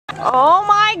Oh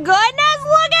my goodness,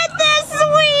 look at this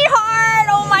sweetheart.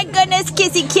 Oh my goodness,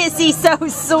 kissy kissy, so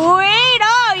sweet.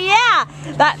 Oh yeah,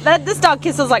 this dog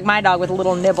kisses like my dog with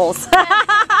little nibbles.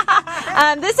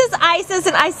 This is Isis,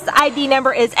 and Isis' ID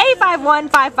number is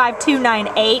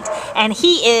A5155298, and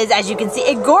he is, as you can see,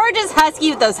 a gorgeous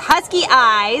husky with those husky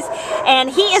eyes, and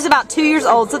he is about 2 years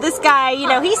old. So this guy, you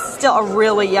know, he's still a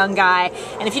really young guy,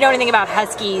 and if you know anything about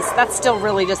huskies, that's still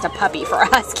really just a puppy for a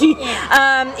husky.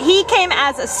 He came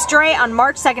as a stray on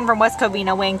March 2nd from West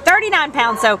Covina, weighing 39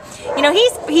 pounds, so, you know,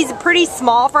 he's pretty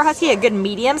small for a husky, a good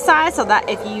medium size, so that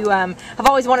if you have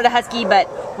always wanted a husky but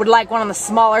would like one on the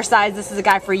smaller size, this is a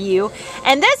guy for you.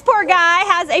 And this poor guy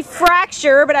has a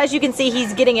fracture, but as you can see,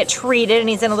 he's getting it treated and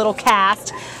he's in a little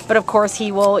cast. But of course,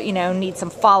 he will, you know, need some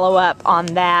follow-up on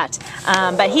that.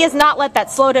 But he has not let that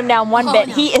slow him down one bit.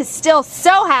 No. He is still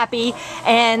so happy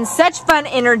and such fun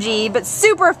energy, but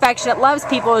super affectionate, loves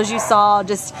people, as you saw,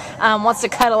 just wants to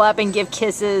cuddle up and give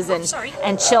kisses and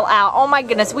chill out. Oh my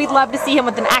goodness, we'd love to see him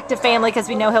with an active family because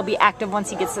we know he'll be active once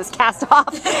he gets this cast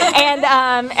off. And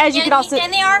as you can also...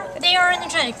 And they are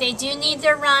energetic. They do need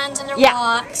their runs and their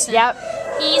walks. Yep.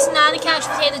 He's not a couch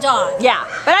potato dog. Yeah,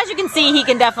 but as you can see, he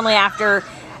can definitely, after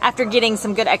getting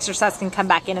some good exercise, can come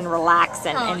back in and relax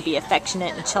and be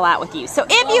affectionate and chill out with you. So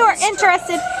if you are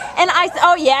interested in Isis,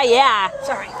 oh yeah.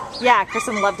 Sorry. Yeah,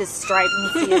 Kristen loved his stripe,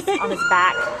 and you see on his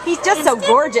back. He's just so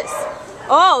gorgeous.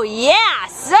 Oh yeah,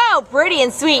 so pretty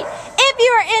and sweet. If you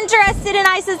are interested in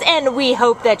Isis, and we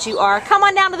hope that you are, come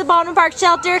on down to the Baldwin Park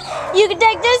shelter. You can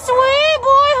take this sweet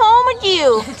boy home with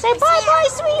you. Say bye-bye,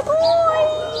 sweet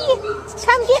boy.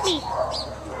 Come get me.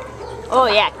 Oh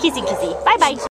yeah, kissy kissy. Bye-bye.